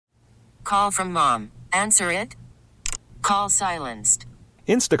Call from mom. Answer it. Call silenced.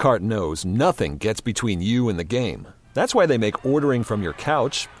 Instacart knows nothing gets between you and the game. That's why they make ordering from your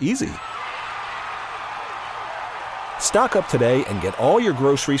couch easy. Stock up today and get all your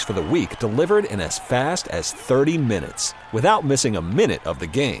groceries for the week delivered in as fast as 30 minutes without missing a minute of the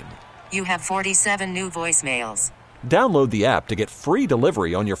game. You have 47 new voicemails. Download the app to get free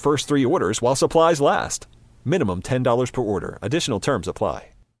delivery on your first 3 orders while supplies last. Minimum $10 per order. Additional terms apply.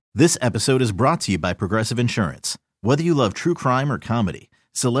 This episode is brought to you by Progressive Insurance. Whether you love true crime or comedy,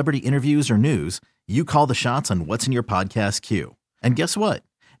 celebrity interviews or news, you call the shots on what's in your podcast queue. And guess what?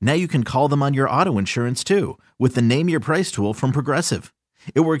 Now you can call them on your auto insurance too with the Name Your Price tool from Progressive.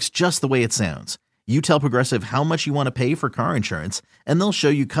 It works just the way it sounds. You tell Progressive how much you want to pay for car insurance, and they'll show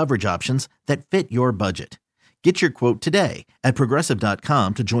you coverage options that fit your budget. Get your quote today at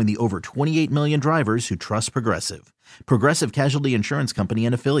Progressive.com to join the over 28 million drivers who trust Progressive. Progressive Casualty Insurance Company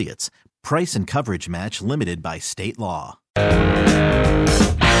and Affiliates. Price and coverage match limited by state law.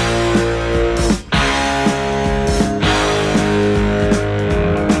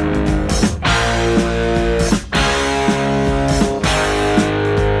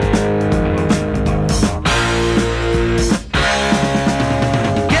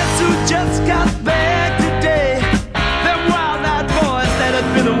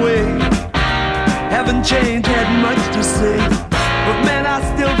 Change had much to say, but man, I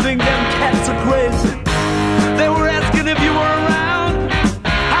still think them cats are crazy. They were asking if you were around,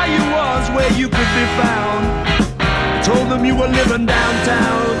 how you was, where you could be found. I told them you were living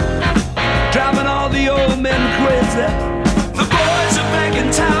downtown, driving all the old men crazy. The boys are back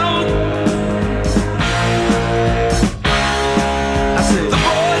in town. I said, the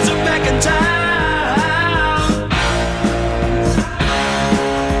boys are back in town.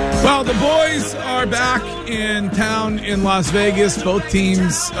 Well, the boys are back in town in Las Vegas. Both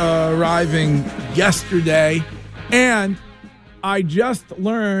teams arriving yesterday. And I just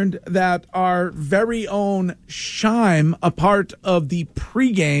learned that our very own Scheim, a part of the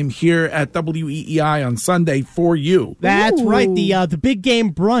pregame here at WEEI on Sunday for you. That's right. The big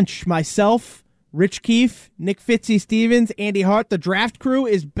game brunch. Myself, Rich Keefe, Nick Fitzy-Stevens, Andy Hart, the draft crew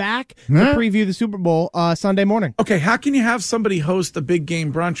is back to preview the Super Bowl Sunday morning. Okay, how can you have somebody host a big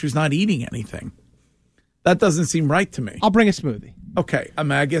game brunch who's not eating anything? That doesn't seem right to me. I'll bring a smoothie. Okay, I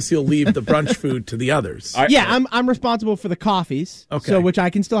mean, I guess you'll leave the brunch food to the others. I'm responsible for the coffees, okay. So which I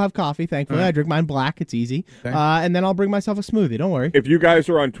can still have coffee, thankfully. Right. I drink mine black, it's easy. Okay. And then I'll bring myself a smoothie, don't worry. If you guys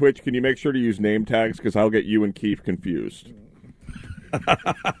are on Twitch, can you make sure to use name tags, because I'll get you and Keith confused.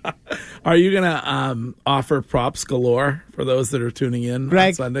 Are you going to offer props galore for those that are tuning in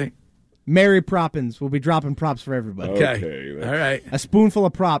Greg, on Sunday? Mary Proppins will be dropping props for everybody. Okay. All right. A spoonful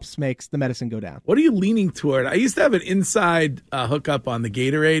of props makes the medicine go down. What are you leaning toward? I used to have an inside hookup on the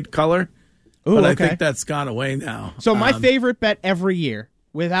Gatorade color, but I think that's gone away now. So my favorite bet every year,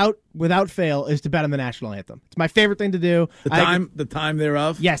 without fail, is to bet on the national anthem. It's my favorite thing to do. The time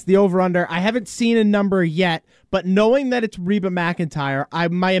thereof? Yes, the over-under. I haven't seen a number yet, but knowing that it's Reba McEntire,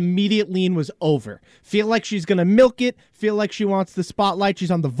 my immediate lean was over. Feel like she's going to milk it. Feel like she wants the spotlight.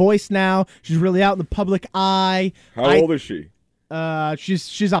 She's on The Voice now. She's really out in the public eye. How old is she?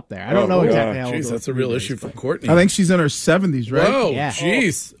 She's up there. I don't know exactly how old. Jeez, that's a real issue for Courtney. I think she's in her 70s, right? Whoa,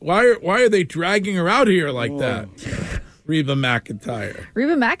 jeez. Yeah. Why are they dragging her out here like that? Reba McEntire.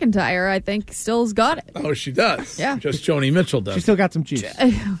 Reba McEntire, I think, still's got it. Oh, she does? Yeah. Just Joni Mitchell does. She still got some juice.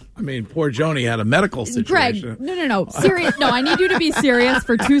 I mean, poor Joni had a medical situation. Greg, no. Serious. No, I need you to be serious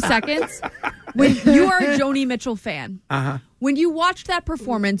for 2 seconds. When you are a Joni Mitchell fan, when you watched that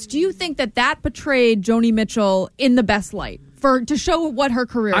performance, do you think that portrayed Joni Mitchell in the best light? To show what her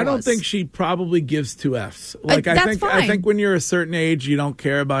career was. I don't think she probably gives 2 Fs. Like fine. I think when you're a certain age, you don't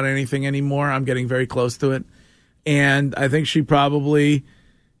care about anything anymore. I'm getting very close to it. And I think she probably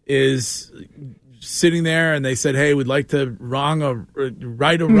is sitting there and they said, hey, we'd like to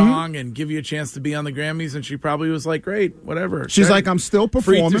right a wrong and give you a chance to be on the Grammys. And she probably was like, great, whatever. She's like, I'm still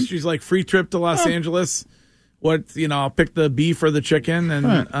performing. She's like, free trip to Los Angeles. I'll pick the beef or the chicken and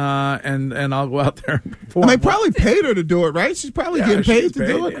I'll go out there and perform. And they probably paid her to do it, right? She's probably getting paid to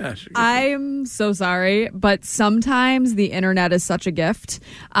do it. Yeah, I'm so sorry, but sometimes the internet is such a gift.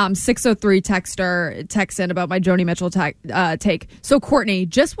 603 texter texts in about my Joni Mitchell take. So, Courtney,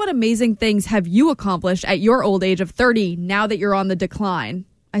 just what amazing things have you accomplished at your old age of 30 now that you're on the decline?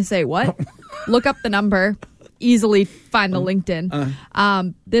 I say, what? Look up the number. Easily find the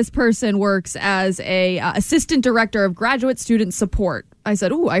LinkedIn. This person works as a assistant director of graduate student support. I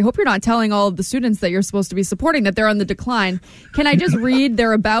said, I hope you're not telling all of the students that you're supposed to be supporting that they're on the decline. Can I just read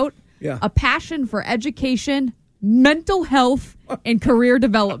their about? Yeah. A passion for education, mental health, and career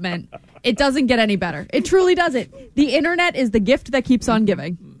development. It doesn't get any better. It truly doesn't. The internet is the gift that keeps on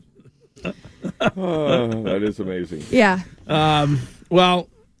giving. That is amazing. Yeah.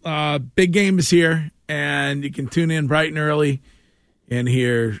 Big game is here, and you can tune in bright and early and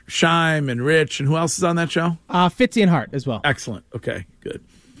hear Scheim and Rich, and who else is on that show? Fitzy and Hart as well. Excellent. Okay, good.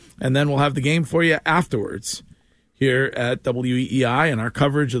 And then we'll have the game for you afterwards here at WEEI, and our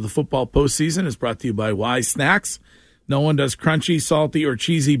coverage of the football postseason is brought to you by Wise Snacks. No one does crunchy, salty, or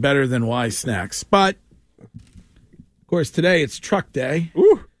cheesy better than Wise Snacks. But, of course, today it's truck day.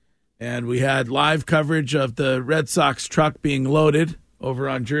 Ooh. And we had live coverage of the Red Sox truck being loaded over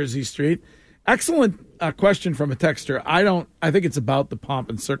on Jersey Street. Excellent question from a texter. I think it's about the pomp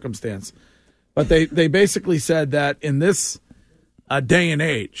and circumstance. But they basically said that in this day and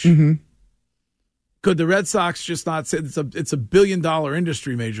age, could the Red Sox just not say it's a $1 billion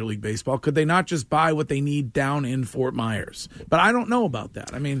industry, Major League Baseball? Could they not just buy what they need down in Fort Myers? But I don't know about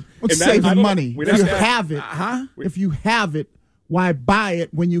that. I mean, it's saving money. If you have it, why buy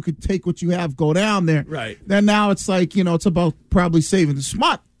it when you could take what you have, go down there? Right. Then now it's like, it's about probably saving the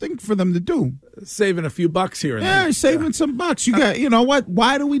smart thing for them to do. Saving a few bucks here and there. Yeah, saving some bucks. You got, what?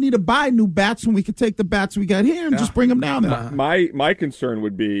 Why do we need to buy new bats when we could take the bats we got here and just bring them down there? My concern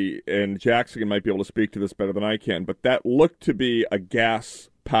would be, and Jackson might be able to speak to this better than I can, but that looked to be a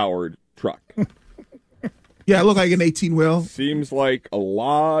gas-powered truck. Yeah, it looked like an 18-wheel. Seems like a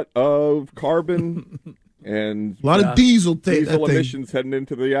lot of carbon and a lot of diesel emissions heading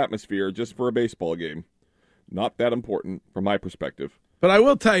into the atmosphere just for a baseball game. Not that important from my perspective. But I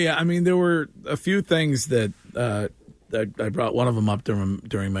will tell you, I mean, there were a few things that I brought one of them up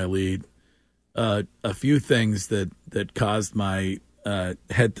during my lead. A few things that caused my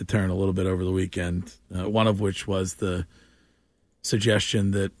head to turn a little bit over the weekend. One of which was the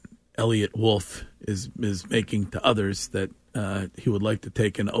suggestion that Elliott Wolf is making to others that he would like to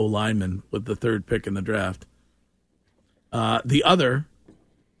take an O-lineman with the third pick in the draft. The other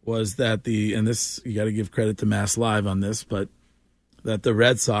was that and this, you got to give credit to Mass Live on this, but that the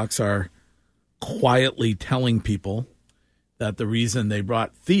Red Sox are quietly telling people that the reason they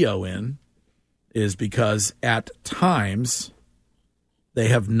brought Theo in is because at times they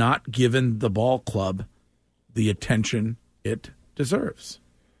have not given the ball club the attention it deserves.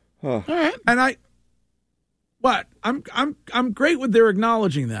 Huh. All right. And I'm great with their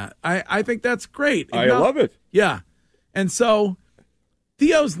acknowledging that. I think that's great. I love it. Yeah. And so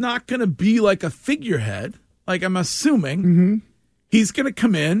Theo's not going to be like a figurehead, like I'm assuming. Mm-hmm. He's going to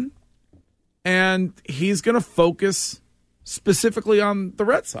come in and he's going to focus specifically on the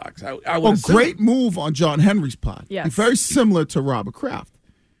Red Sox. I would assume. Great move on John Henry's part. Yes. Very similar to Robert Kraft.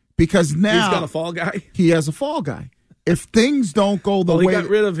 Because now he's got a fall guy. He has a fall guy. If things don't go the way he got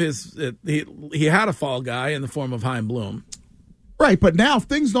rid of his he had a fall guy in the form of Chaim Bloom. Right, but now if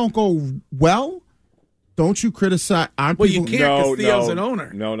things don't go well, don't you criticize? You can't because Theo's an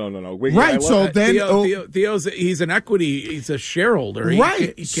owner. No. Right, so then Theo's he's an equity. He's a shareholder.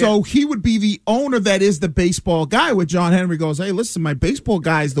 Right, so he would be the owner that is the baseball guy. Where John Henry goes, hey, listen, my baseball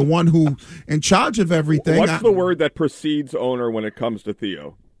guy is the one who in charge of everything. What's the word that precedes owner when it comes to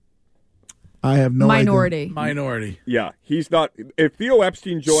Theo? I have no idea. Minority. Yeah, he's not. If Theo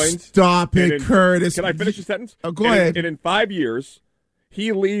Epstein joins, stop it, Curtis. Can I finish the sentence? Go ahead. And in 5 years,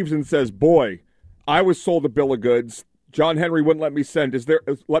 he leaves and says, "Boy, I was sold a bill of goods. John Henry wouldn't let me spend. Is there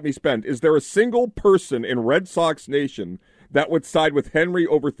a single person in Red Sox Nation that would side with Henry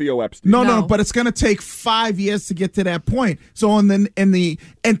over Theo Epstein?" No, but it's going to take 5 years to get to that point. So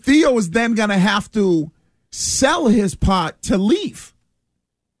and Theo is then going to have to sell his part to leave.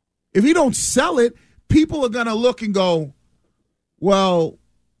 If he don't sell it, people are going to look and go, well,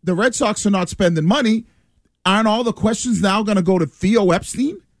 the Red Sox are not spending money. Aren't all the questions now going to go to Theo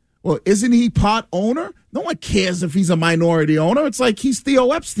Epstein? Well, isn't he part owner? No one cares if he's a minority owner. It's like he's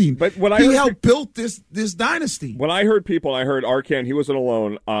Theo Epstein. But he helped build this dynasty. When I heard people, I heard Arcan, he wasn't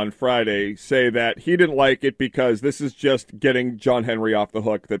alone on Friday, say that he didn't like it because this is just getting John Henry off the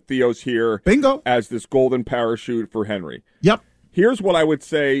hook, that Theo's here as this golden parachute for Henry. Yep. Here's what I would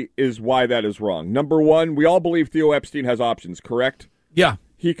say is why that is wrong. Number one, we all believe Theo Epstein has options, correct? Yeah.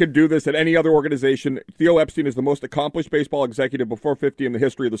 He could do this at any other organization. Theo Epstein is the most accomplished baseball executive before 50 in the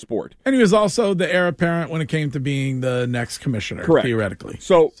history of the sport. And he was also the heir apparent when it came to being the next commissioner, correct, theoretically.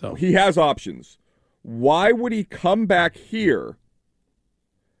 So he has options. Why would he come back here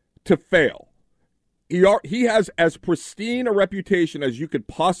to fail? He has as pristine a reputation as you could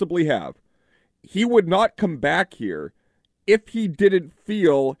possibly have. He would not come back here if he didn't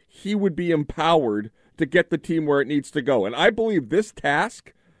feel he would be empowered to get the team where it needs to go. And I believe this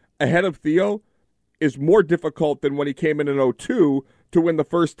task ahead of Theo is more difficult than when he came in 2002 to win the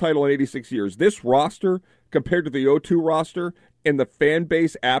first title in 86 years. This roster, compared to the 02 roster, and the fan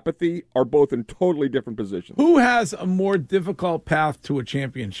base apathy are both in totally different positions. Who has a more difficult path to a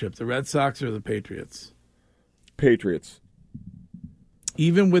championship, the Red Sox or the Patriots? Patriots.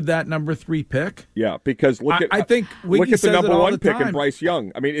 Even with that number 3 pick? Yeah, because look at the number 1 pick in Bryce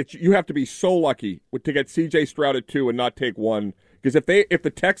Young. I mean, you have to be so lucky to get C.J. Stroud at 2 and not take 1. Because if the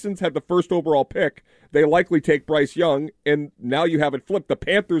Texans had the first overall pick, they likely take Bryce Young, and now you have it flipped. The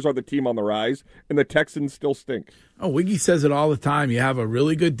Panthers are the team on the rise, and the Texans still stink. Oh, Wiggy says it all the time. You have a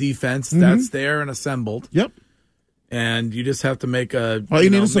really good defense that's there and assembled. Yep. And you just have to make a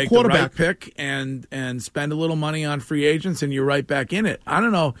quarterback. The right pick and spend a little money on free agents, and you're right back in it. I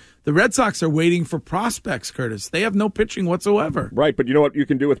don't know. The Red Sox are waiting for prospects, Curtis. They have no pitching whatsoever. Right, but you know what you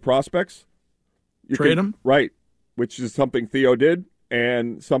can do with prospects? Trade them? Right, which is something Theo did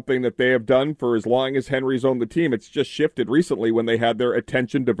and something that they have done for as long as Henry's owned the team. It's just shifted recently when they had their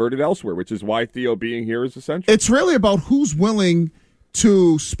attention diverted elsewhere, which is why Theo being here is essential. It's really about who's willing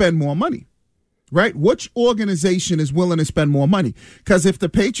to spend more money. Right? Which organization is willing to spend more money? Because if the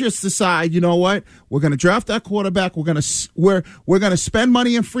Patriots decide, you know what, we're going to draft that quarterback, we're going to spend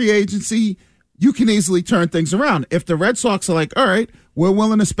money in free agency, you can easily turn things around. If the Red Sox are like, all right, we're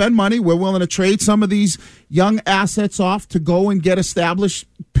willing to spend money, we're willing to trade some of these young assets off to go and get established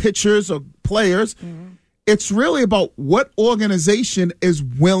pitchers or players, it's really about what organization is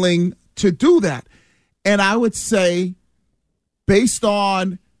willing to do that. And I would say, based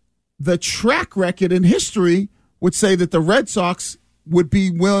on the track record in history, would say that the Red Sox would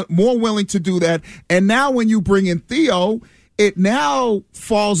be more willing to do that. And now when you bring in Theo, it now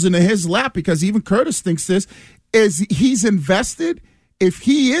falls into his lap, because even Curtis thinks this, is he's invested. If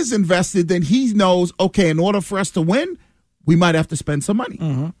he is invested, then he knows, okay, in order for us to win, we might have to spend some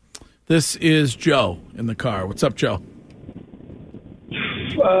money. This is Joe in the car. What's up, Joe?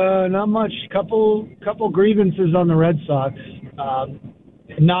 Not much. Couple grievances on the Red Sox.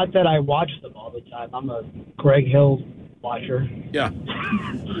 Not that I watch them all the time. I'm a Greg Hill watcher. Yeah.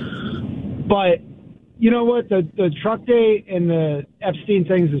 But you know what? The truck day and the Epstein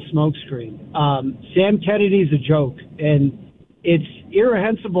thing's a smokescreen. Sam Kennedy's a joke, and it's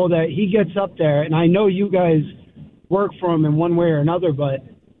irrehensible that he gets up there, and I know you guys work for him in one way or another, but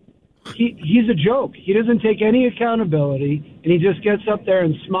he's a joke. He doesn't take any accountability, and he just gets up there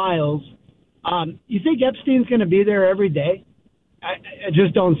and smiles. You think Epstein's going to be there every day? I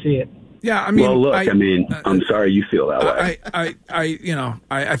just don't see it. Yeah, I mean, well, look, I'm sorry you feel that way.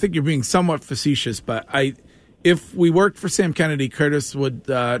 I think you're being somewhat facetious, but if we worked for Sam Kennedy, Curtis would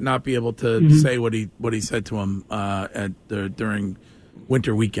not be able to say what he said to him during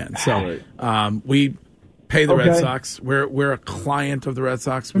winter weekend. So we pay the Red Sox. We're a client of the Red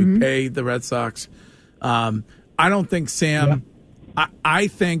Sox. We pay the Red Sox. I don't think Sam. Yeah. I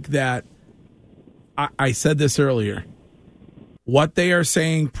think that I said this earlier. What they are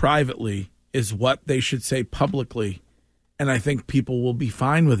saying privately is what they should say publicly, and I think people will be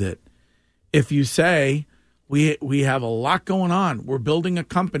fine with it. If you say, we have a lot going on, we're building a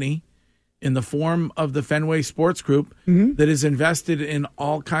company in the form of the Fenway Sports Group that is invested in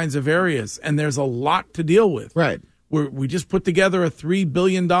all kinds of areas, and there's a lot to deal with. Right. We just put together a $3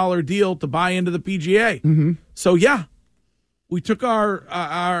 billion deal to buy into the PGA. So, yeah. We took our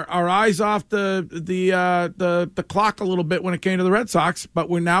eyes off the clock a little bit when it came to the Red Sox, but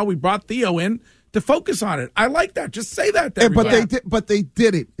we brought Theo in to focus on it. I like that. Just say that to everybody. But they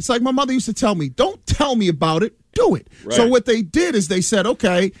did it. It's like my mother used to tell me, don't tell me about it, do it. Right. So what they did is they said,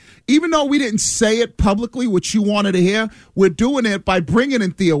 okay, even though we didn't say it publicly, which you wanted to hear, we're doing it by bringing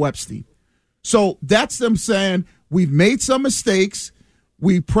in Theo Epstein. So that's them saying, we've made some mistakes.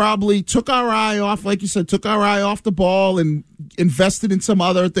 We probably took our eye off, like you said, took our eye off the ball and invested in some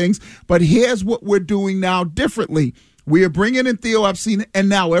other things. But here's what we're doing now differently. We are bringing in Theo Epstein, and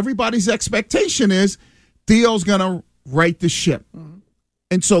now everybody's expectation is Theo's going to right the ship.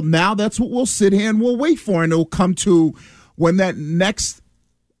 And so now that's what we'll sit here and we'll wait for, and it'll come to when that next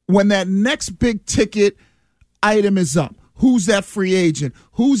big ticket item is up. Who's that free agent?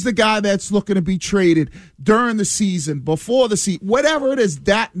 Who's the guy that's looking to be traded during the season, before the season, whatever it is,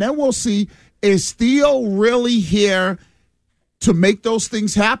 then we'll see, is Theo really here to make those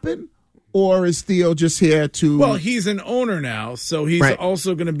things happen, or is Theo just here to... Well, he's an owner now, so he's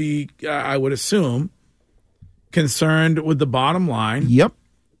also going to be, I would assume, concerned with the bottom line. Yep.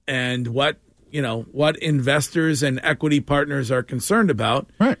 And what investors and equity partners are concerned about,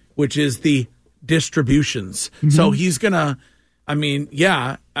 which is the distributions. So he's gonna,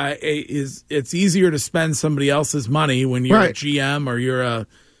 it's easier to spend somebody else's money when you're a GM or you're a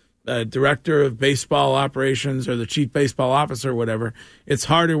director of baseball operations or the chief baseball officer or whatever. It's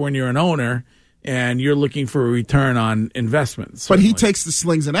harder when you're an owner and you're looking for a return on investments. But he takes the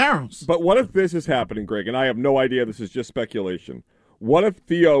slings and arrows. But what if this is happening, Greg? And I have no idea. This is just speculation. What if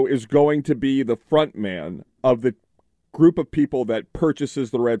Theo is going to be the front man of the group of people that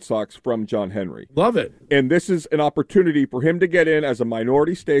purchases the Red Sox from John Henry? Love it. And this is an opportunity for him to get in as a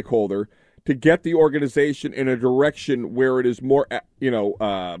minority stakeholder to get the organization in a direction where it is more,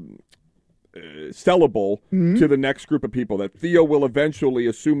 sellable to the next group of people, that Theo will eventually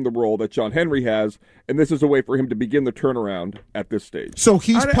assume the role that John Henry has, and this is a way for him to begin the turnaround at this stage. So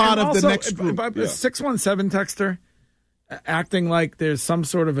he's part of the next group. 617 texter acting like there's some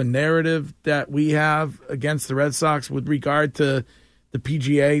sort of a narrative that we have against the Red Sox with regard to the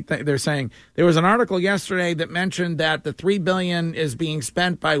PGA. They're saying there was an article yesterday that mentioned that the $3 billion is being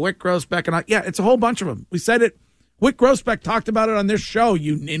spent by Wick Grossbeck, and yeah, it's a whole bunch of them. We said it. Wick Grossbeck talked about it on this show,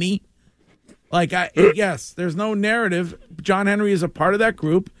 you ninny. Yes, there's no narrative. John Henry is a part of that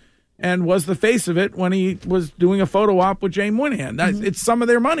group and was the face of it when he was doing a photo op with Jay Moynihan. It's some of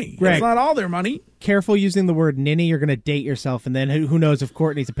their money. Greg, it's not all their money. Careful using the word ninny. You're going to date yourself, and then who knows if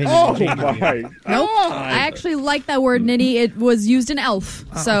Courtney's opinion will change. Nope. I actually like that word ninny. It was used in Elf,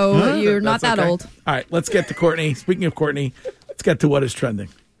 so you're not that old. All right, let's get to Courtney. Speaking of Courtney, let's get to what is trending.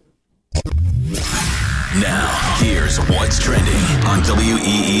 Now, here's what's trending on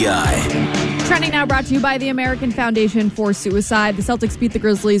WEEI. Trending now brought to you by the American Foundation for Suicide. The Celtics beat the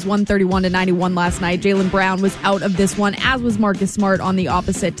Grizzlies 131-91 last night. Jaylen Brown was out of this one, as was Marcus Smart on the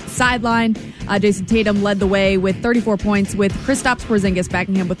opposite sideline. Jason Tatum led the way with 34 points, with Kristaps Porzingis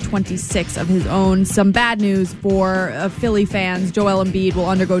backing him with 26 of his own. Some bad news for Philly fans. Joel Embiid will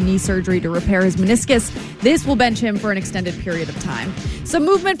undergo knee surgery to repair his meniscus. This will bench him for an extended period of time. Some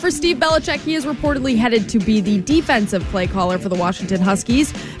movement for Steve Belichick. He is reportedly headed to be the defensive play caller for the Washington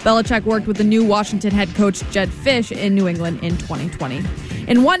Huskies. Belichick worked with the new Washington head coach Jed Fish in New England in 2020.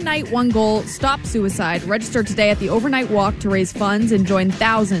 In One Night, One Goal, Stop Suicide. Register today at the overnight walk to raise funds and join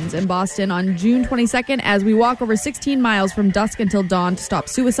thousands in Boston on June 22nd as we walk over 16 miles from dusk until dawn to stop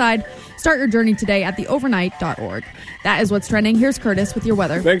suicide. Start your journey today at theovernight.org. That is what's trending. Here's Curtis with your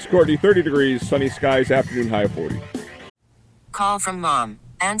weather. Thanks, Courtney. 30 degrees, sunny skies, afternoon high of 40. Call from mom.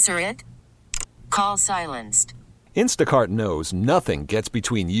 Answer it. Call silenced. Instacart knows nothing gets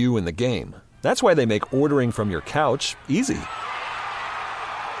between you and the game. That's why they make ordering from your couch easy.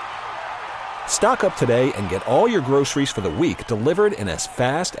 Stock up today and get all your groceries for the week delivered in as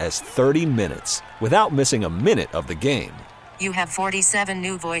fast as 30 minutes without missing a minute of the game. You have 47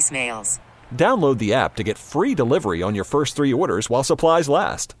 new voicemails. Download the app to get free delivery on your first 3 orders while supplies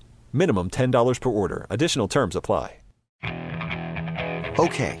last. Minimum $10 per order. Additional terms apply.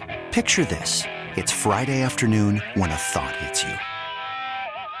 Okay, picture this. It's Friday afternoon when a thought hits you.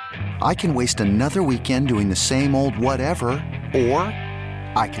 I can waste another weekend doing the same old whatever, or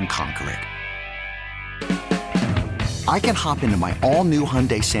I can conquer it. I can hop into my all-new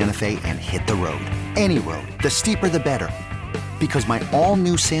Hyundai Santa Fe and hit the road. Any road. The steeper, the better. Because my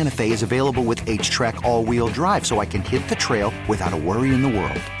all-new Santa Fe is available with H-Track all-wheel drive, so I can hit the trail without a worry in the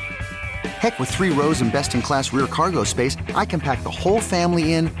world. Heck, with 3 rows and best-in-class rear cargo space, I can pack the whole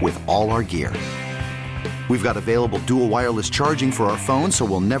family in with all our gear. We've got available dual wireless charging for our phones, so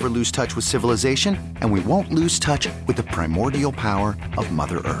we'll never lose touch with civilization, and we won't lose touch with the primordial power of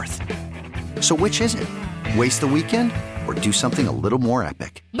Mother Earth. So which is it? Waste the weekend or do something a little more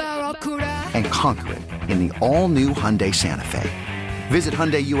epic? And conquer it in the all-new Hyundai Santa Fe. Visit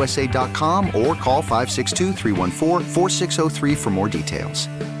HyundaiUSA.com or call 562-314-4603 for more details.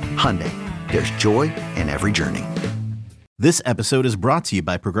 Hyundai, there's joy in every journey. This episode is brought to you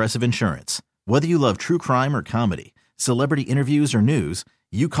by Progressive Insurance. Whether you love true crime or comedy, celebrity interviews or news,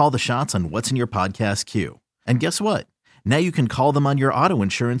 you call the shots on what's in your podcast queue. And guess what? Now you can call them on your auto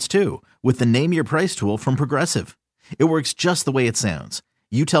insurance too with the Name Your Price tool from Progressive. It works just the way it sounds.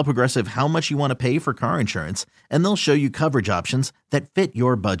 You tell Progressive how much you want to pay for car insurance, and they'll show you coverage options that fit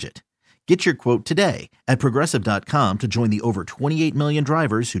your budget. Get your quote today at Progressive.com to join the over 28 million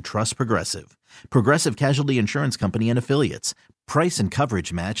drivers who trust Progressive. Progressive Casualty Insurance Company and Affiliates. Price and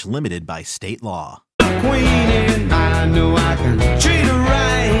coverage match limited by state law. Queen and I know I can treat her right.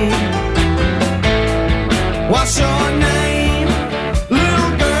 What's your name?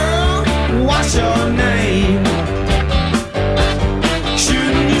 Little girl, what's your name?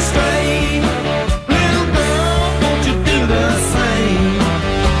 Shouldn't you stay? Little girl, won't you do the same?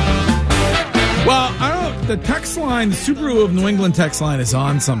 Well, I don't know. The text line, the Subaru of New England text line is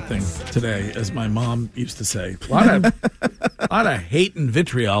on something today, as my mom used to say. A lot of hate and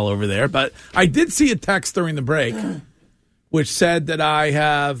vitriol over there. But I did see a text during the break which said that I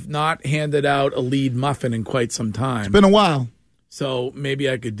have not handed out a lead muffin in quite some time. It's been a while. So maybe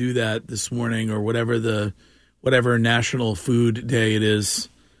I could do that this morning or whatever National Food Day it is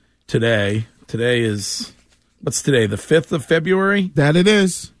today. Today is, what's today, the 5th of February? That it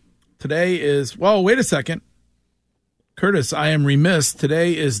is. Today is, well, wait a second. Curtis, I am remiss.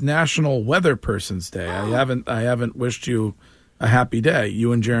 Today is National Weather Person's Day. I haven't wished you a happy day,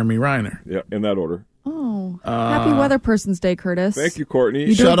 you and Jeremy Reiner. Yeah, in that order. Oh, happy Weather Person's Day, Curtis. Thank you, Courtney.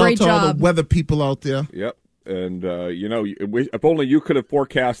 You do Shout a great out to job. all the weather people out there. Yep. And, if only you could have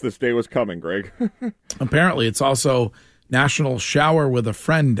forecast this day was coming, Greg. Apparently, it's also National Shower with a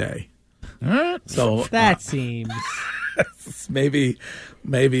Friend Day. So That seems... maybe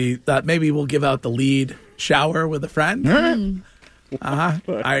we'll give out the lead shower with a friend.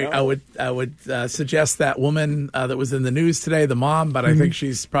 I would suggest that woman that was in the news today, the mom, but I think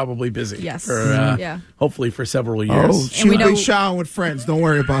she's probably busy. Yes. Hopefully for several years. Oh, she'll be showering with friends. Don't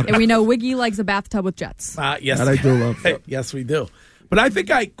worry about it. And we know Wiggy likes a bathtub with jets. Yes, that I do love. Yes, we do. But I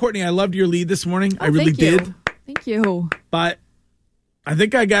think Courtney, I loved your lead this morning. Oh, I really did. Thank you. But I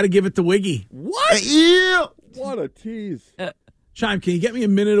think I got to give it to Wiggy. What? Yeah. What a tease. Scheim, can you get me a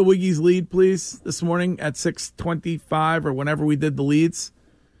minute of Wiggy's lead, please, this morning at 6:25 or whenever we did the leads?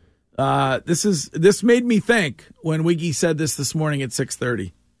 This made me think when Wiggy said this morning at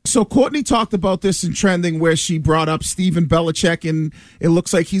 6:30. So Courtney talked about this in Trending where she brought up Steven Belichick, and it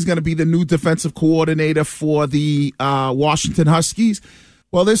looks like he's going to be the new defensive coordinator for the Washington Huskies.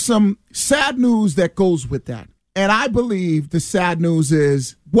 Well, there's some sad news that goes with that. And I believe the sad news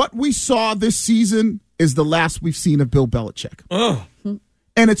is what we saw this season is the last we've seen of Bill Belichick. Oh. And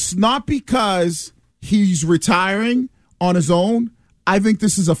it's not because he's retiring on his own. I think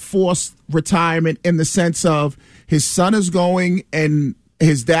this is a forced retirement in the sense of his son is going, and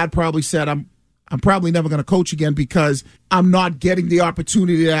his dad probably said, I'm probably never going to coach again because I'm not getting the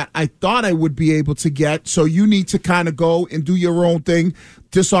opportunity that I thought I would be able to get. So you need to kind of go and do your own thing.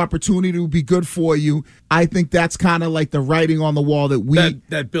 This opportunity will be good for you. I think that's kind of like the writing on the wall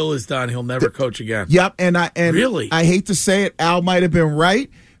that Bill is done. He'll never coach again. Yep. And really, I hate to say it, Al might have been right,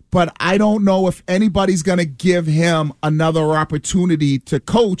 but I don't know if anybody's going to give him another opportunity to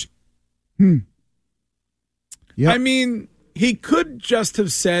coach. Yep. I mean, he could just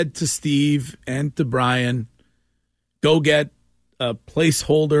have said to Steve and to Brian, go get a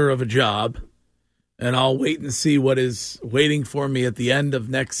placeholder of a job, and I'll wait and see what is waiting for me at the end of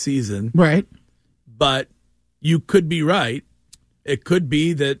next season. Right. But you could be right. It could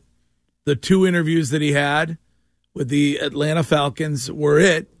be that the 2 interviews that he had with the Atlanta Falcons were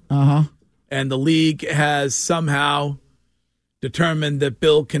it. Uh-huh. And the league has somehow determined that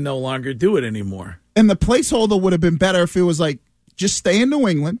Bill can no longer do it anymore. And the placeholder would have been better if it was like, just stay in New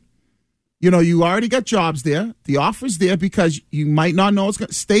England. You know, you already got jobs there. The offer's there because you might not know it's going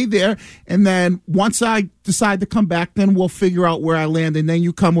to stay there. And then once I decide to come back, then we'll figure out where I land. And then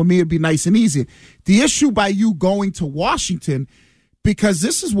you come with me. It'd be nice and easy. The issue by you going to Washington, because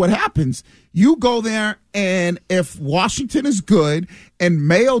this is what happens. You go there, and if Washington is good and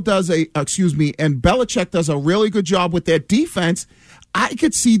and Belichick does a really good job with their defense, I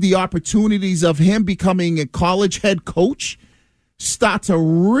could see the opportunities of him becoming a college head coach start to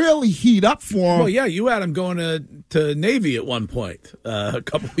really heat up for him. Well, yeah, you had him going to Navy at one point a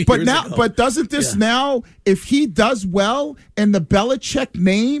couple of years ago. But doesn't this now, if he does well in the Belichick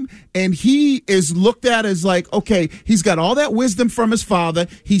name and he is looked at as like, okay, he's got all that wisdom from his father.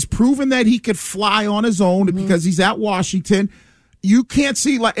 He's proven that he could fly on his own because he's at Washington. You can't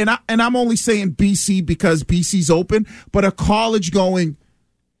see, like, and I'm only saying BC because BC's open, but a college going,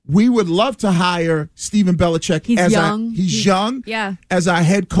 we would love to hire Steven Belichick. He's young. Yeah. As our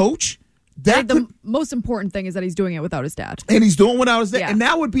head coach. The most important thing is that he's doing it without his dad. And he's doing without his dad. Yeah. And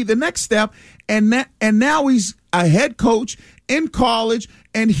that would be the next step. And now he's a head coach in college,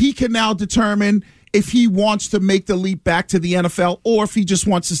 and he can now determine if he wants to make the leap back to the NFL or if he just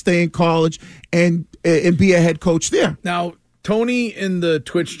wants to stay in college and be a head coach there. Now, Tony in the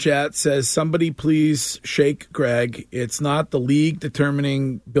Twitch chat says, somebody please shake Greg. It's not the league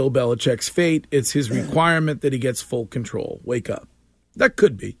determining Bill Belichick's fate. It's his requirement that he gets full control. Wake up. That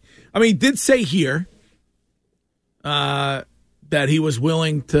could be. I mean, he did say here that he was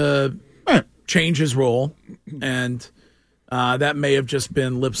willing to change his role, and that may have just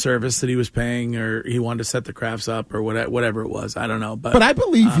been lip service that he was paying, or he wanted to set the crafts up, or whatever it was. I don't know. But I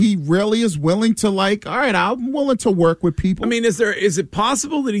believe he really is willing to, like, all right, I'm willing to work with people. I mean, is it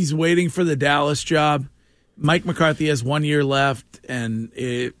possible that he's waiting for the Dallas job? Mike McCarthy has 1 year left, and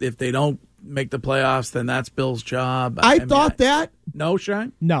if they don't make the playoffs, then that's Bill's job. I thought that. No,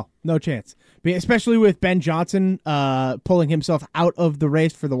 Scheim? No chance. especially with Ben Johnson pulling himself out of the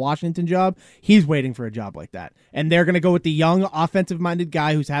race for the Washington job. He's waiting for a job like that. And they're going to go with the young, offensive-minded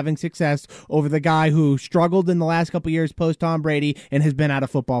guy who's having success over the guy who struggled in the last couple years post-Tom Brady and has been out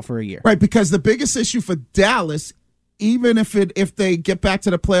of football for a year. Right, because the biggest issue for Dallas, even if they get back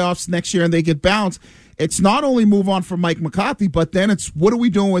to the playoffs next year and they get bounced, it's not only move on from Mike McCarthy, but then it's what are we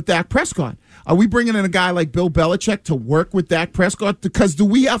doing with Dak Prescott? Are we bringing in a guy like Bill Belichick to work with Dak Prescott? Because do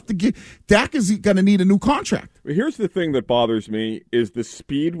we have to get Dak is going to need a new contract? Here's the thing that bothers me is the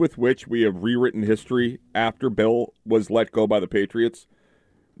speed with which we have rewritten history after Bill was let go by the Patriots.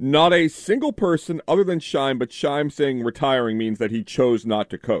 Not a single person other than Scheim, but Scheim saying retiring means that he chose not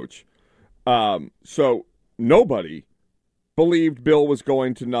to coach. So nobody believed Bill was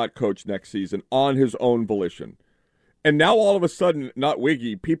going to not coach next season on his own volition. And now all of a sudden, not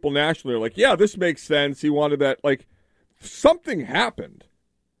Wiggy, people nationally are like, yeah, this makes sense. He wanted that. Like, something happened.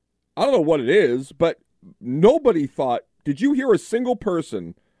 I don't know what it is, but nobody thought, did you hear a single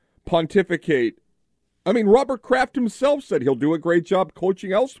person pontificate? I mean, Robert Kraft himself said he'll do a great job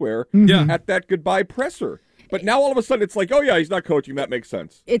coaching elsewhere at that goodbye presser. But now all of a sudden it's like, oh, yeah, he's not coaching. That makes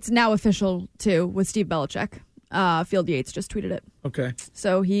sense. It's now official, too, with Steve Belichick. Field Yates just tweeted it. Okay.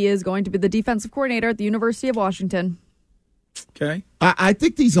 So he is going to be the defensive coordinator at the University of Washington. Okay. I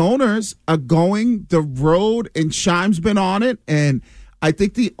think these owners are going the road, and Scheim's been on it, and I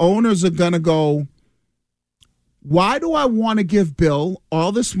think the owners are going to go, why do I want to give Bill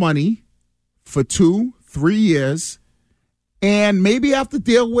all this money for 2-3 years and maybe have to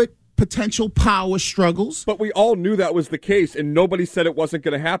deal with potential power struggles? But we all knew that was the case, and nobody said it wasn't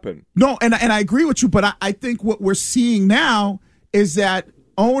going to happen. No, and I agree with you, but I think what we're seeing now is that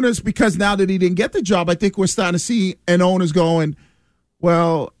owners, because now that he didn't get the job, I think we're starting to see an owners going,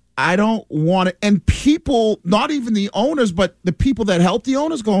 well, I don't want it. And people, not even the owners, but the people that help the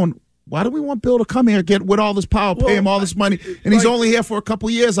owners going, why do we want Bill to come here, get with all this power, pay him all this money, and he's only here for a couple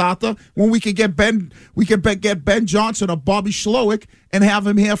of years, Arthur, when we could get get Ben Johnson or Bobby Schlowick and have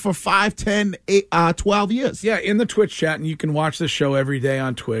him here for 5, 10, 8, 12 years. Yeah, in the Twitch chat, and you can watch the show every day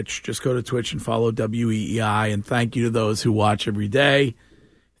on Twitch. Just go to Twitch and follow WEEI, and thank you to those who watch every day.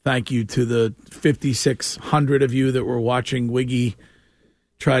 Thank you to the 5,600 of you that were watching Wiggy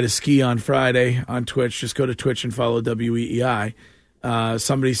try to ski on Friday on Twitch. Just go to Twitch and follow WEEI.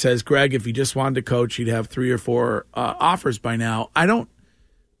 Somebody says, Greg, if he just wanted to coach, he'd have 3 or 4 offers by now. I don't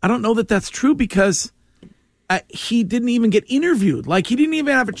know that that's true because he didn't even get interviewed. Like, he didn't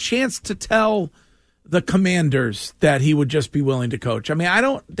even have a chance to tell the Commanders that he would just be willing to coach. I mean,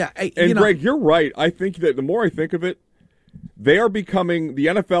 Greg, you're right. I think that the more I think of it, the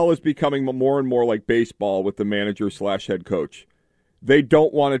NFL is becoming more and more like baseball with the manager/head coach. They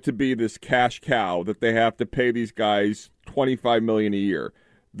don't want it to be this cash cow that they have to pay these guys $25 million a year.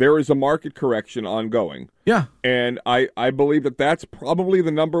 There is a market correction ongoing. Yeah. And I believe that that's probably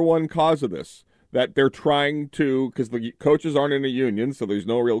the number one cause of this, that they're trying to, because the coaches aren't in a union, so there's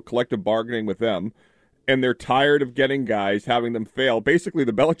no real collective bargaining with them, and they're tired of getting guys, having them fail. Basically,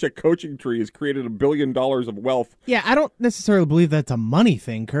 the Belichick coaching tree has created $1 billion of wealth. Yeah, I don't necessarily believe that's a money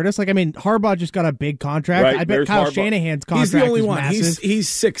thing, Curtis. Like, I mean, Harbaugh just got a big contract. Right, I bet Kyle Harbaugh. Shanahan's contract He's the only is one. massive. He's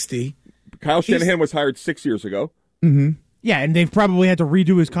 60. Kyle Shanahan was hired 6 years ago. Mm-hmm. Yeah, and they've probably had to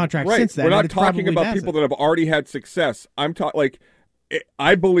redo his contract Right. since then. We're not and it's talking probably about massive. people that have already had success. I'm talking like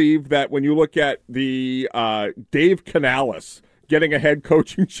I believe that when you look at the Dave Canales getting a head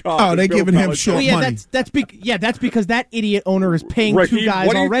coaching job. Oh, they're giving him short Well, yeah, money. that's because that idiot owner is paying Raheem, 2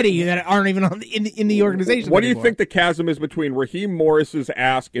 guys already that aren't even in the organization. What do you anymore. think the chasm is between Raheem Morris's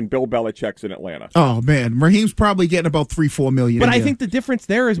ask and Bill Belichick's in Atlanta? Oh, man. Raheem's probably getting about $3-4 million. But a I year. think the difference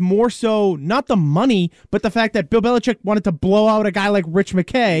there is more so not the money, but the fact that Bill Belichick wanted to blow out a guy like Rich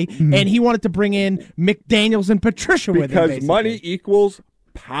McKay, and he wanted to bring in McDaniels and Patricia with him. Because Basically. money equals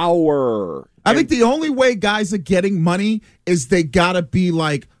power. I think the only way guys are getting money is they got to be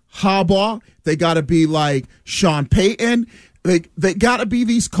like Harbaugh. They got to be like Sean Payton. They got to be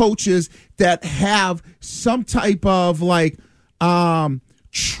these coaches that have some type of like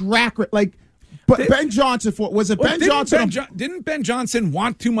track. Like, but Ben Johnson, Didn't Ben Johnson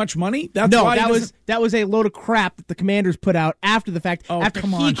want too much money? That's No, why that was a load of crap that the Commanders put out after the fact. Oh, after come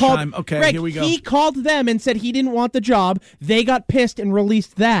he on, called, Scheim. Okay, Greg, here we go. He called them and said he didn't want the job. They got pissed and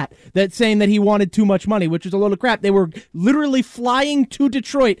released that saying that he wanted too much money, which was a load of crap. They were literally flying to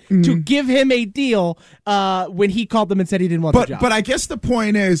Detroit to give him a deal when he called them and said he didn't want the job. But I guess the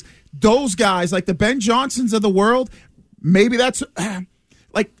point is those guys, like the Ben Johnsons of the world, maybe that's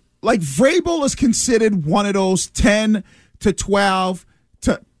like Vrabel is considered one of those 10 to 12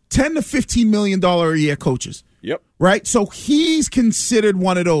 to $10 to $15 million a year coaches. Yep. Right? So he's considered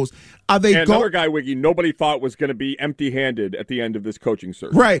one of those. another guy, Wiggy, nobody thought was going to be empty-handed at the end of this coaching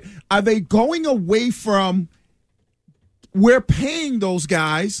search. Right. Are they going away from we're paying those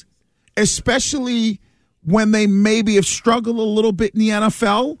guys, especially when they maybe have struggled a little bit in the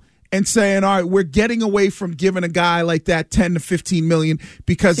NFL, and saying, all right, we're getting away from giving a guy like that $10 to $15 million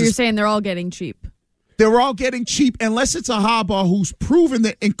because so you're saying they're all getting cheap. They're all getting cheap unless it's a Harbaugh who's proven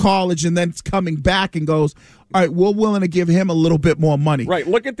it in college and then it's coming back and goes, all right, we're willing to give him a little bit more money. Right.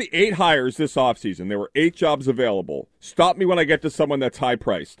 Look at the 8 hires this offseason. There were 8 jobs available. Stop me when I get to someone that's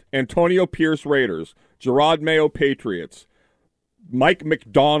high-priced. Antonio Pierce, Raiders. Gerard Mayo, Patriots. Mike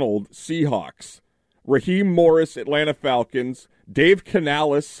McDonald, Seahawks. Raheem Morris, Atlanta Falcons. Dave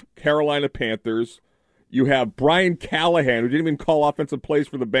Canales, Carolina Panthers. You have Brian Callahan, who didn't even call offensive plays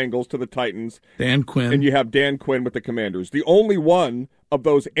for the Bengals, to the Titans. Dan Quinn. And you have Dan Quinn with the Commanders. The only one of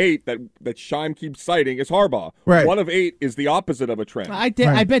those 8 that Scheim keeps citing is Harbaugh. Right. One of 8 is the opposite of a trend. I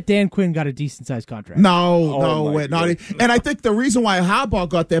bet Dan Quinn got a decent-sized contract. No, not. And I think the reason why Harbaugh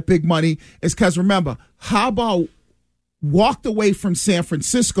got that big money is because, remember, Harbaugh walked away from San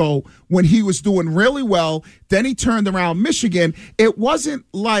Francisco when he was doing really well. Then he turned around Michigan. It wasn't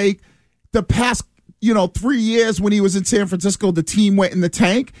like the past 3 years when he was in San Francisco, the team went in the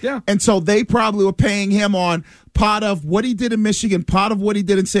tank. Yeah. And so they probably were paying him on part of what he did in Michigan, part of what he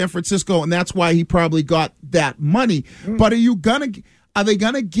did in San Francisco, and that's why he probably got that money. But are they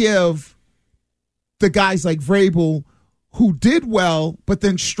gonna give the guys like Vrabel who did well but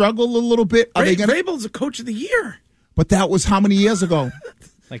then struggled a little bit? Vrabel's a coach of the year. But that was how many years ago?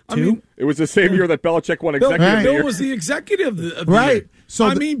 Like 2? It was the same year that Belichick won executive of the year. Bill was the executive of the right. year.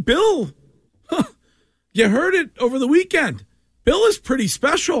 So Bill, you heard it over the weekend. Bill is pretty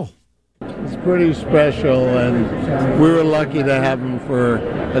special. It's pretty special, and we were lucky to have him for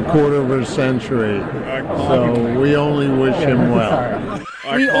a quarter of a century. So we only wish him well.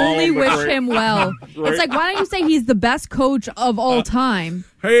 We only wish him well. It's like, why don't you say he's the best coach of all time?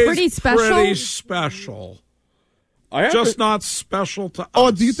 He's pretty special. Pretty special. Just not special to us.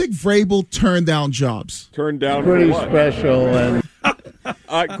 Oh, do you think Vrabel turned down jobs? Turned down pretty for what? Special.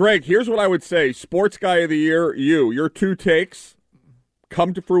 And Greg, here's what I would say. Sports guy of the year, your 2 takes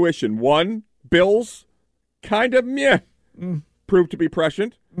come to fruition. 1, Bills, kind of meh, proved to be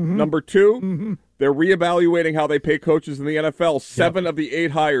prescient. Mm-hmm. Number 2, they're reevaluating how they pay coaches in the NFL. 7 of the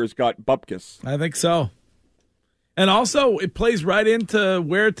 8 hires got bupkis. I think so. And also, it plays right into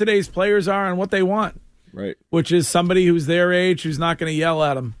where today's players are and what they want. Right. Which is somebody who's their age who's not going to yell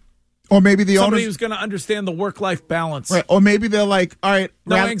at them. Or maybe somebody who's going to understand the work-life balance. Right. Or maybe they're like, all right.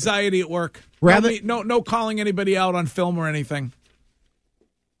 No anxiety at work. No calling anybody out on film or anything.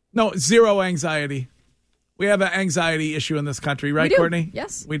 No, 0 anxiety. We have an anxiety issue in this country, right, Courtney?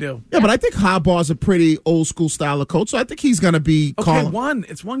 Yes. We do. Yeah, but I think Harbaugh's a pretty old-school style of coach, so I think he's going to be calling.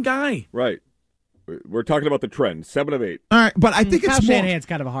 It's one guy. Right. We're talking about the trend, 7 of 8. All right, but I think it's more. Shanahan's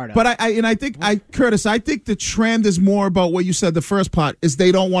kind of a hard out. But I think Curtis, I think the trend is more about what you said. The first part is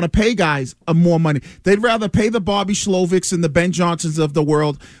they don't want to pay guys more money. They'd rather pay the Bobby Slovics and the Ben Johnsons of the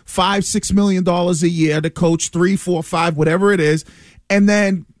world $5-6 million a year to coach 3, 4, 5, whatever it is, and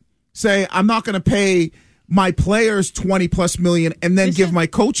then say I'm not going to pay my players $20+ million and then give my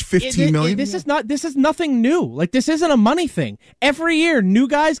coach $15 million. This is nothing new. Like, this isn't a money thing. Every year, new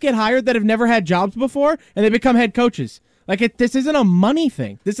guys get hired that have never had jobs before, and they become head coaches. Like, this isn't a money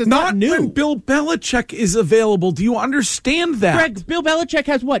thing. This is not new. When Bill Belichick is available. Do you understand that? Greg, Bill Belichick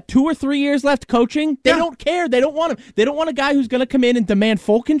has, 2 or 3 years left coaching? They don't care. They don't want him. They don't want a guy who's going to come in and demand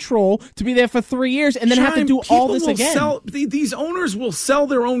full control to be there for 3 years and then have to do all this again. These owners will sell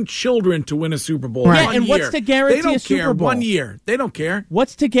their own children to win a Super Bowl. Right. One and year. What's to guarantee they don't a Super care. Bowl? 1 year. They don't care.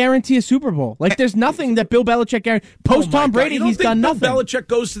 What's to guarantee a Super Bowl? Like, there's nothing that Bill Belichick guarantees. Post Tom Brady, he's done nothing. Bill Belichick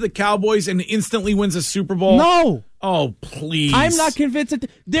goes to the Cowboys and instantly wins a Super Bowl? No. Oh, please. I'm not convinced that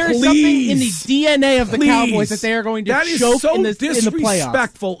there is something in the DNA of the Cowboys that they are going to choke in the playoffs. That is so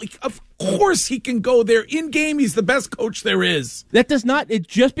disrespectful. Of course he can go there. In game, he's the best coach there is. That does not,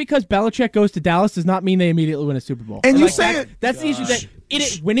 just because Belichick goes to Dallas does not mean they immediately win a Super Bowl. And you say that's the issue.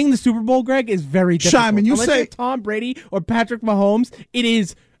 That winning the Super Bowl, Greg, is very difficult. Scheim, and you Unless say you're Tom Brady or Patrick Mahomes, it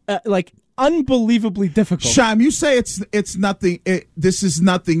is unbelievably difficult. Scheim, you say it's nothing. This is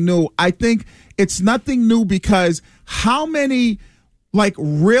nothing new. I think it's nothing new because how many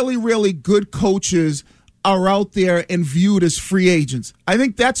really, really good coaches are out there and viewed as free agents? I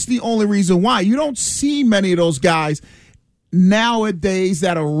think that's the only reason why. You don't see many of those guys nowadays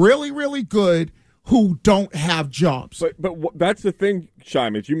that are really, really good who don't have jobs. But that's the thing,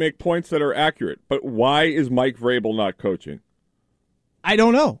 Scheim, is you make points that are accurate. But why is Mike Vrabel not coaching? I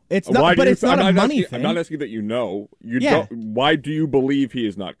don't know. It's not, but it's not a money thing. I'm not asking that you know. Yeah. Why do you believe he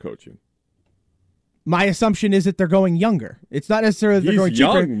is not coaching? My assumption is that they're going younger. It's not necessarily that they're going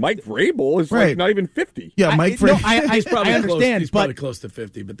young. cheaper. Mike Vrabel is like not even 50. Yeah, Mike Vrabel. He's probably I understand, he's probably close to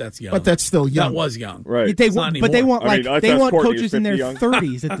 50, but that's young. But that's still young. That was young. Right. They want coaches in their young.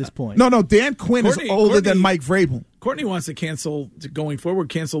 30s at this point. No, Dan Quinn is older than Mike Vrabel. Courtney wants to cancel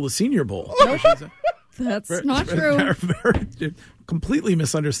the Senior Bowl. That's not true. Completely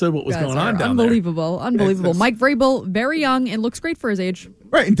misunderstood what was going on down unbelievable. there. Unbelievable. Mike Vrabel, very young and looks great for his age.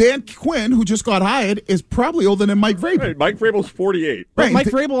 Right, and Dan Quinn, who just got hired, is probably older than Mike Vrabel. Right, Mike Vrabel's 48. But Right. Mike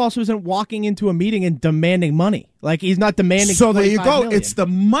Vrabel also isn't walking into a meeting and demanding money. Like, he's not demanding So there you $25 go. million. It's the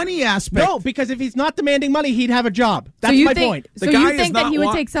money aspect. No, because if he's not demanding money, he'd have a job. That's so you my think, point. So you think that he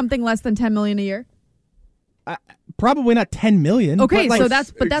would take something less than $10 million a year? Probably not $10 million. Okay, but so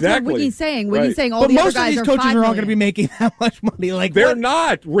that's what Wiggy's saying. Wiggy's saying all but the most other guys of these coaches are are $5 all going to be making that much money. Like They're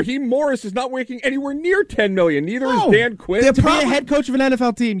not. Raheem Morris is not making anywhere near $10 million. Neither is Dan Quinn. To be a head coach of an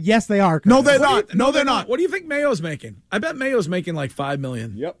NFL team, yes, they are. No, they're not. No, they're not. What do you think Mayo's making? I bet Mayo's making like $5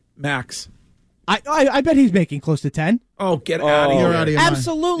 million. Yep. Max. I bet he's making close to 10. Oh, get out of here. You're out of your mind.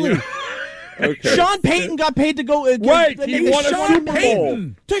 Absolutely. Okay. Sean Payton got paid to go. Right, he won a Super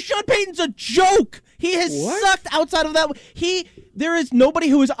Bowl. Sean Payton's a joke. He has sucked outside of that. There is nobody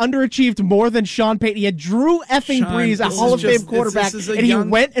who has underachieved more than Sean Payton. He had Drew effing Brees, a Hall of Fame quarterback, and he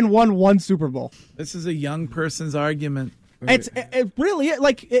went and won one Super Bowl. This is a young person's argument. It's really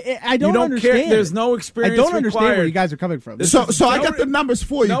like I don't Care. understand. There's no experience. I don't understand required. where you guys are coming from. So I got the numbers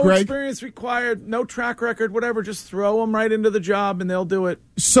for you, no Greg. No experience required. No track record. Whatever. Just throw them right into the job, and they'll do it.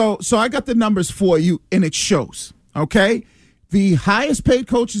 So I got the numbers for you, and it shows. Okay, the highest paid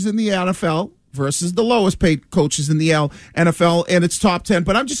coaches in the NFL versus the lowest paid coaches in the NFL, and it's top 10.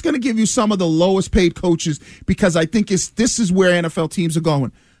 But I'm just going to give you some of the lowest paid coaches because I think this is where NFL teams are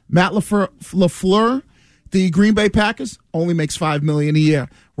going. Matt LaFleur. The Green Bay Packers only makes $5 million a year.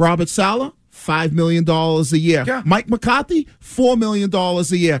 Robert Saleh, $5 million a year. Yeah. Mike McCarthy, $4 million a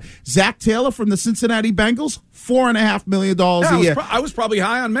year. Zach Taylor from the Cincinnati Bengals, $4.5 million a year. I was probably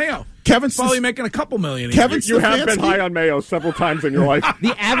high on Mayo. Kevin's probably making a couple million. You have been high on Mayo several times in your life.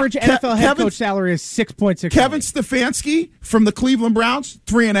 The average NFL head coach salary is $6.6 Kevin Stefanski from the Cleveland Browns,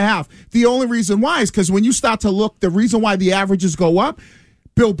 $3.5. The only reason why is because when you start to look, the reason why the averages go up.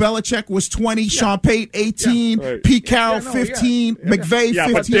 Bill Belichick was 20, Sean Payton 18, Pete Carroll 15, McVay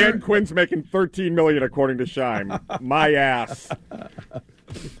 15. But Dan Quinn's making $13 million according to Scheim. My ass. All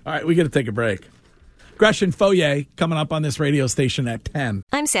right, we got to take a break. Gresh and Foyer coming up on this radio station at 10.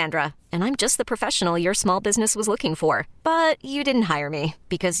 I'm Sandra, and I'm just the professional your small business was looking for. But you didn't hire me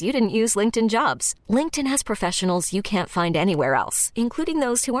because you didn't use LinkedIn Jobs. LinkedIn has professionals you can't find anywhere else, including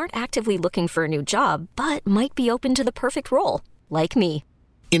those who aren't actively looking for a new job, but might be open to the perfect role, like me.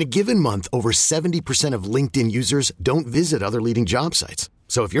 In a given month, over 70% of LinkedIn users don't visit other leading job sites.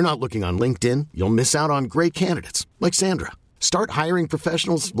 So if you're not looking on LinkedIn, you'll miss out on great candidates like Sandra. Start hiring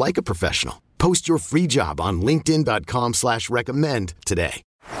professionals like a professional. Post your free job on linkedin.com/recommend today.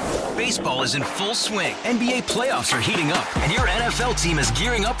 Baseball is in full swing. NBA playoffs are heating up, and your NFL team is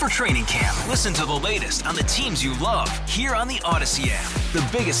gearing up for training camp. Listen to the latest on the teams you love here on the Odyssey app. The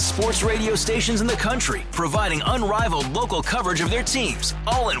biggest sports radio stations in the country, providing unrivaled local coverage of their teams,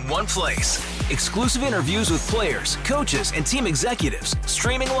 all in one place. Exclusive interviews with players, coaches, and team executives,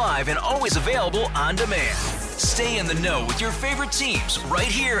 streaming live and always available on demand. Stay in the know with your favorite teams right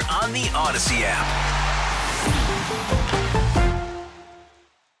here on the Odyssey app.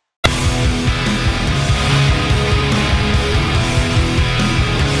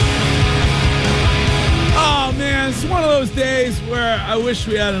 It's one of those days where I wish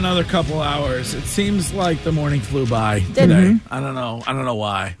we had another couple hours. It seems like the morning flew by today. I don't know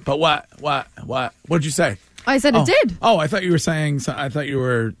why. But what? What'd you say? I said it did. Oh, I thought you were saying. I thought you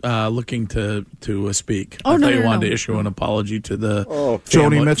were looking to speak. Oh, I thought you no. wanted to issue an apology to the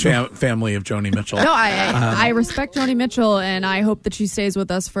Joni Mitchell family of Joni Mitchell. No, I respect Joni Mitchell, and I hope that she stays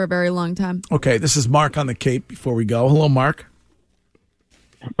with us for a very long time. Okay, this is Mark on the Cape. Before we go, hello, Mark.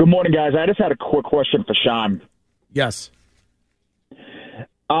 Good morning, guys. I just had a quick question for Scheim. Yes.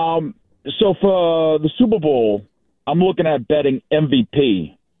 So for the Super Bowl, I'm looking at betting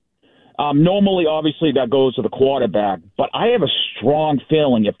MVP. Normally, obviously, that goes to the quarterback, but I have a strong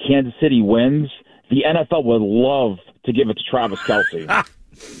feeling if Kansas City wins, the NFL would love to give it to Travis Kelce.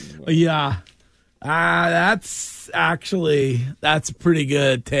 Yeah. That's a pretty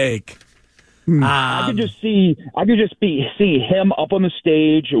good take. I could just see him up on the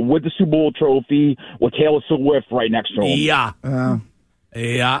stage with the Super Bowl trophy with Taylor Swift right next to him.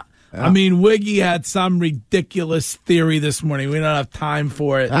 Yeah. I mean, Wiggy had some ridiculous theory this morning. We don't have time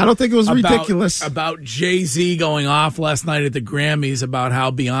for it. I don't think it was ridiculous. About Jay-Z going off last night at the Grammys about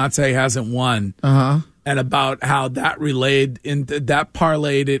how Beyonce hasn't won. And about how that parlayed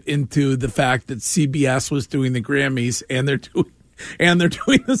it into the fact that CBS was doing the Grammys and they're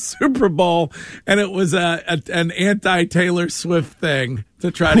doing the Super Bowl, and it was an anti-Taylor Swift thing to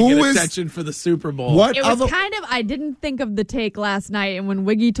try to get attention for the Super Bowl. It was kind of, I didn't think of the take last night, and when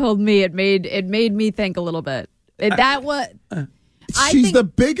Wiggy told me, it made me think a little bit. She's the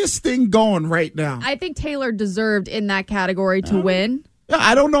biggest thing going right now. I think Taylor deserved in that category to win.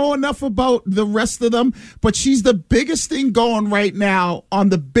 I don't know enough about the rest of them, but she's the biggest thing going right now on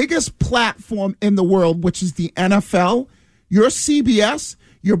the biggest platform in the world, which is the NFL. You're CBS.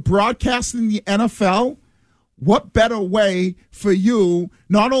 You're broadcasting the NFL. What better way for you,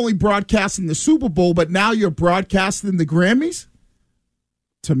 not only broadcasting the Super Bowl, but now you're broadcasting the Grammys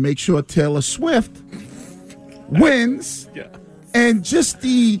to make sure Taylor Swift wins. Yeah. And just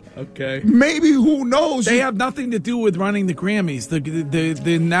maybe who knows? They have nothing to do with running the Grammys.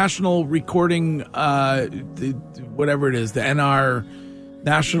 The National Recording, whatever it is, the NR.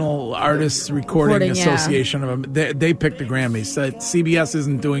 National Artists Recording Association of them. They picked the Grammys. CBS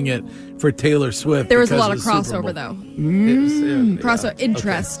isn't doing it for Taylor Swift. There was a lot of crossover, though. Crossover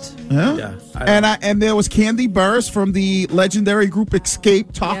interest. Okay. Yeah. And there was Candy Burris from the legendary group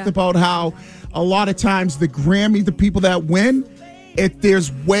Escape talked about how a lot of times the people that win, there's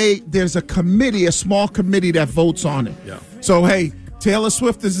a committee, a small committee that votes on it. Yeah. So hey, Taylor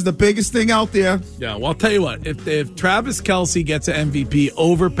Swift, this is the biggest thing out there. Yeah, well, I'll tell you what. If Travis Kelce gets an MVP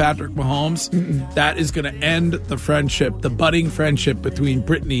over Patrick Mahomes, that is going to end the friendship, the budding friendship between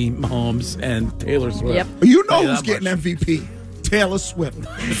Brittany Mahomes and Taylor Swift. Yep. You know who's getting MVP? Taylor Swift.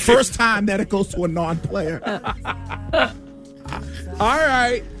 First time that it goes to a non-player. All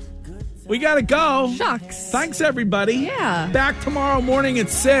right. We got to go. Shucks. Thanks, everybody. Yeah. Back tomorrow morning at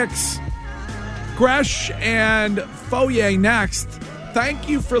 6. Gresh and Foyer next. Thank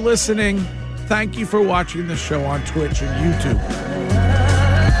you for listening. Thank you for watching the show on Twitch and YouTube.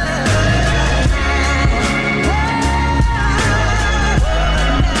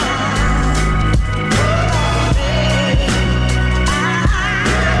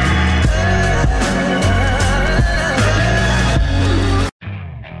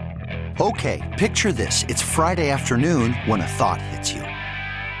 Okay, picture this. It's Friday afternoon when a thought hits you.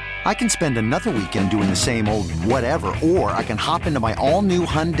 I can spend another weekend doing the same old whatever, or I can hop into my all-new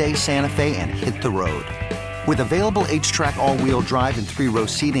Hyundai Santa Fe and hit the road. With available H-Track all-wheel drive and 3-row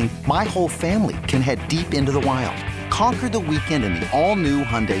seating, my whole family can head deep into the wild. Conquer the weekend in the all-new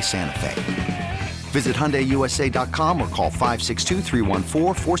Hyundai Santa Fe. Visit HyundaiUSA.com or call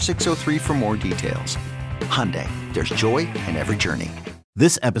 562-314-4603 for more details. Hyundai, there's joy in every journey.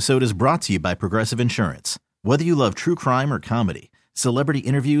 This episode is brought to you by Progressive Insurance. Whether you love true crime or comedy, celebrity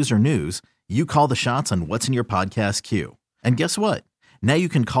interviews or news, you call the shots on what's in your podcast queue. And guess what? Now you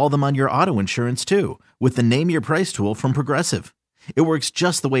can call them on your auto insurance too with the Name Your Price tool from Progressive. It works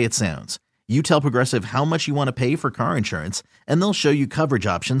just the way it sounds. You tell Progressive how much you want to pay for car insurance, and they'll show you coverage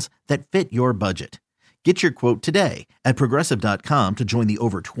options that fit your budget. Get your quote today at Progressive.com to join the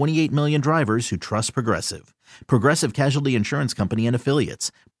over 28 million drivers who trust Progressive. Progressive Casualty Insurance Company and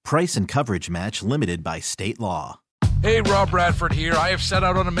Affiliates. Price and coverage match limited by state law. Hey, Rob Bradford here. I have set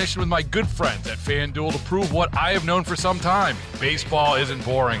out on a mission with my good friends at FanDuel to prove what I have known for some time. Baseball isn't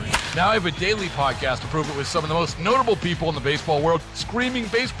boring. Now I have a daily podcast to prove it with some of the most notable people in the baseball world, screaming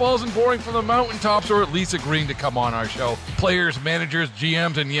baseball isn't boring from the mountaintops, or at least agreeing to come on our show. Players, managers,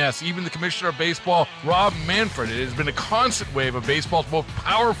 GMs, and yes, even the commissioner of baseball, Rob Manfred. It has been a constant wave of baseball's most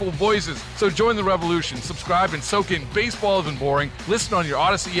powerful voices. So join the revolution. Subscribe and soak in Baseball Isn't Boring. Listen on your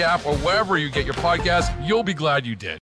Odyssey app or wherever you get your podcasts. You'll be glad you did.